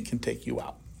you think can take you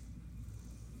out.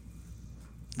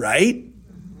 Right?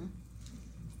 Mm-hmm.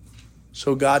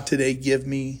 So God, today give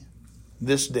me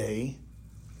this day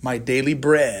my daily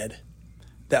bread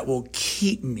that will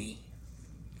keep me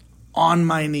on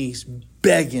my knees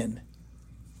begging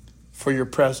for your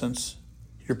presence,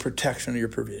 your protection, your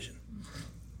provision.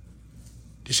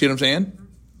 Do you see what I'm saying?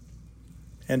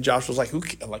 And Josh was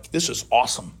like, this is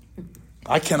awesome.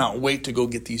 I cannot wait to go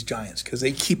get these giants because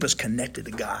they keep us connected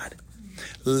to God.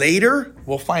 Later,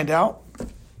 we'll find out,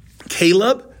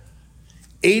 Caleb,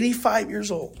 85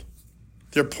 years old.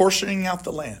 They're portioning out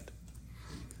the land.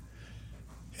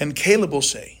 And Caleb will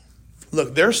say,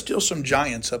 look, there's still some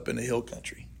giants up in the hill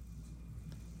country.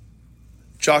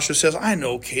 Joshua says, I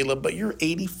know, Caleb, but you're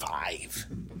 85.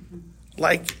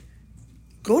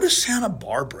 Go to Santa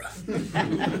Barbara.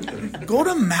 Go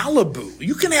to Malibu.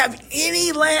 You can have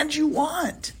any land you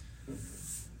want.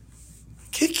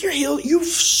 Kick your heel. You've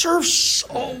served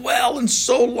so well and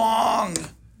so long.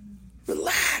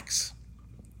 Relax.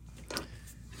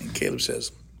 And Caleb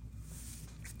says,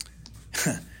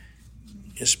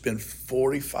 it's been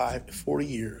 40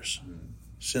 years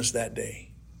since that day.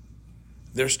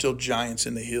 There's still giants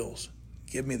in the hills.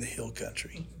 Give me the hill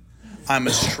country. I'm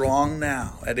as strong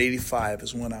now at 85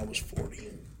 as when I was 40.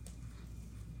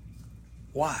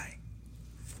 Why?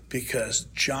 Because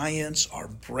giants are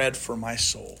bread for my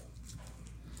soul.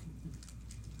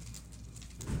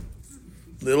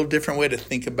 Little different way to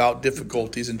think about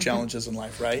difficulties and challenges in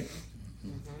life, right?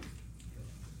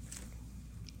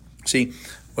 See,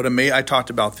 I talked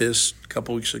about this a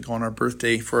couple weeks ago on our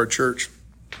birthday for our church.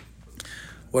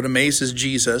 What amazes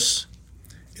Jesus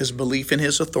is belief in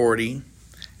his authority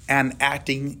and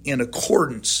acting in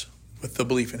accordance with the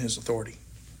belief in his authority.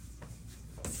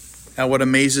 And what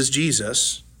amazes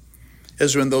Jesus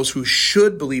is when those who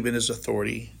should believe in his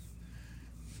authority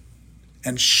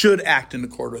and should act in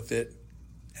accord with it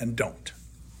and don't.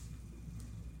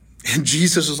 And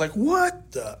Jesus is like,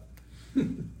 what the? I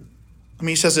mean,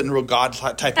 he says it in a real God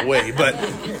type of way, but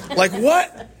like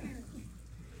what?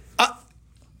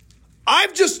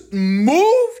 I've just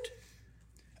moved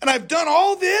and I've done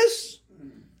all this.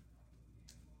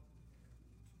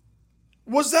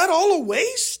 Was that all a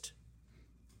waste?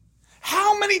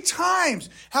 How many times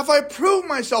have I proved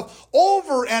myself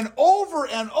over and over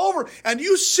and over, and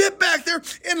you sit back there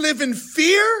and live in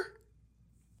fear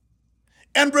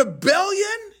and rebellion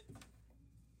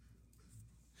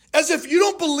as if you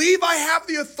don't believe I have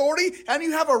the authority and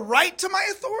you have a right to my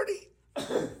authority?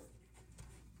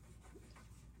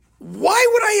 Why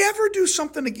would I ever do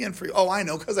something again for you? Oh, I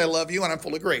know, because I love you and I'm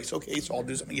full of grace. Okay, so I'll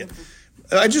do something again.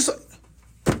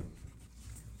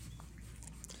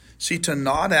 See, to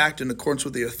not act in accordance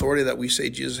with the authority that we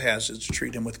say Jesus has is to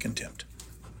treat him with contempt.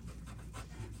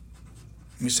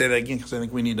 Let me say that again because I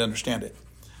think we need to understand it.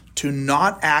 To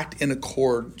not act in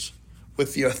accordance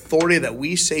with the authority that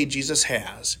we say Jesus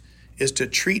has is to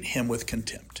treat him with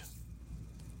contempt.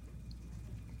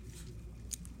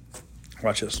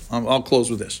 Watch this. I'll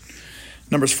close with this.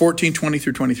 Numbers 14, 20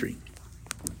 through 23.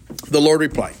 The Lord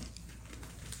replied,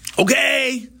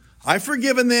 okay, I've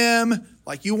forgiven them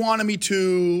like you wanted me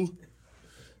to.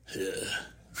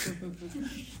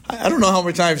 I don't know how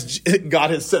many times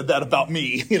God has said that about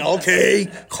me. Okay,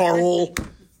 Karl.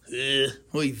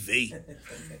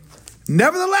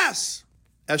 Nevertheless,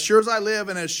 As sure as I live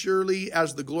and as surely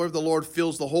as the glory of the Lord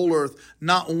fills the whole earth,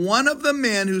 not one of the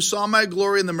men who saw my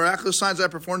glory and the miraculous signs I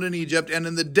performed in Egypt and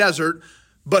in the desert,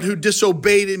 but who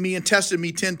disobeyed me and tested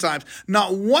me 10 times,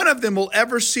 not one of them will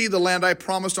ever see the land I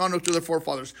promised on to their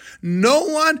forefathers. No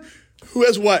one who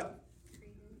has what?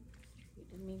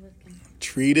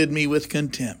 Treated me with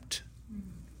contempt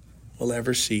will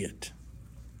ever see it.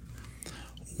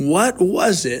 What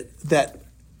was it that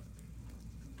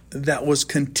was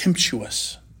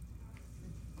contemptuous?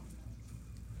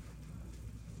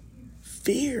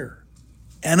 Fear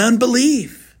and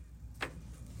unbelief.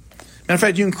 Matter of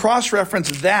fact, you can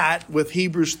cross-reference that with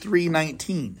Hebrews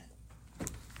 3:19.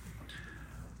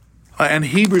 And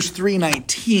Hebrews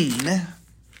 3:19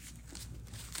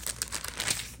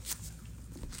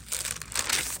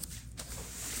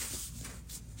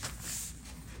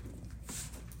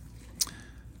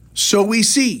 so we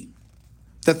see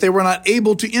that they were not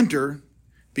able to enter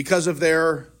because of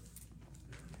their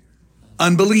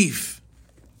unbelief.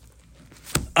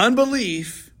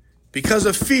 Unbelief, because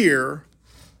of fear,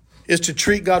 is to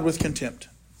treat God with contempt.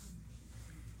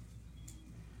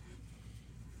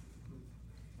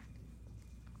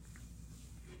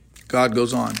 God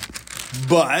goes on.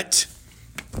 But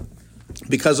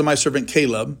because of my servant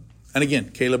Caleb, and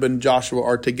again, Caleb and Joshua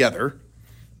are together,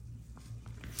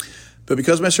 but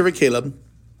because my servant Caleb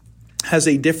has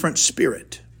a different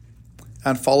spirit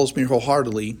and follows me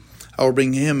wholeheartedly, I will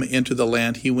bring him into the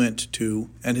land he went to,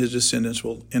 and his descendants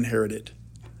will inherit it.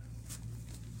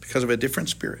 Because of a different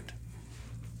spirit.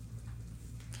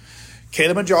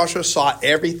 Caleb and Joshua saw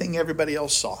everything everybody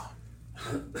else saw,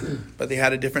 but they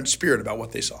had a different spirit about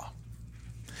what they saw.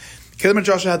 Caleb and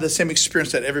Joshua had the same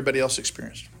experience that everybody else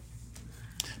experienced,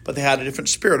 but they had a different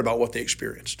spirit about what they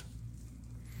experienced.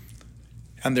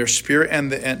 And their spirit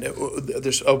and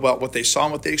about what they saw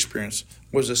and what they experienced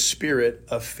was a spirit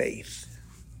of faith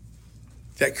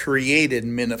that created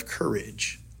men of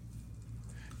courage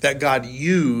that God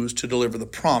used to deliver the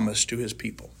promise to his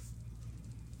people.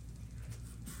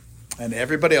 And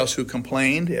everybody else who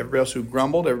complained, everybody else who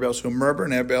grumbled, everybody else who murmured,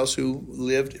 and everybody else who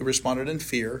responded in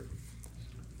fear,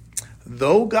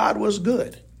 though God was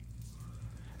good,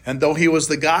 and though he was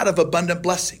the God of abundant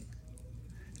blessing,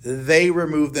 they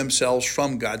removed themselves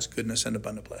from God's goodness and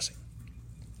abundant blessing.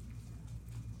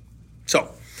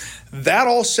 So, that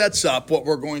all sets up what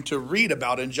we're going to read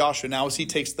about in Joshua now as he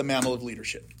takes the mantle of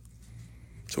leadership.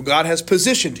 So God has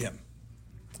positioned him.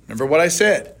 Remember what I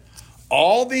said.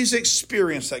 All these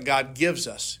experiences that God gives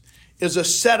us is a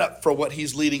setup for what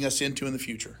he's leading us into in the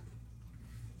future.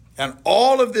 And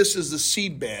all of this is the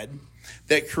seedbed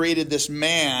that created this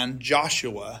man,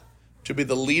 Joshua, to be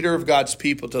the leader of God's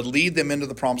people, to lead them into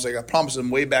the promise that God promised them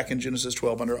way back in Genesis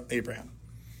 12 under Abraham.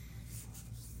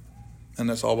 And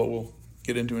that's all what we'll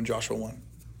get into in Joshua 1.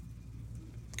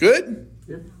 Good?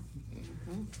 Yep.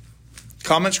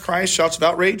 Comments, cries, shouts of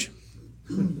outrage?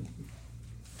 So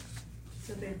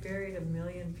they buried 1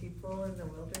 million people in the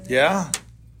wilderness? Yeah.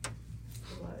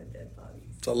 A lot of dead bodies.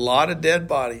 It's a lot of dead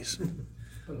bodies.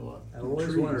 I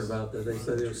always wondered about that. They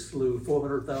said they slew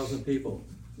 400,000 people.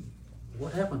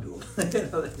 What happened to them?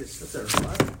 They just sit there and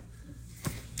lie.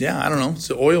 Yeah, I don't know. It's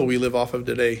the oil we live off of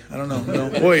today. I don't know.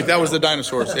 No. Wait, that was the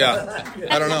dinosaurs. Yeah.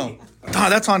 I don't know. Oh,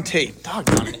 that's on tape.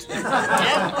 Doggone it.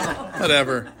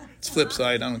 Whatever. It's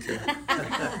Flipside. I don't care.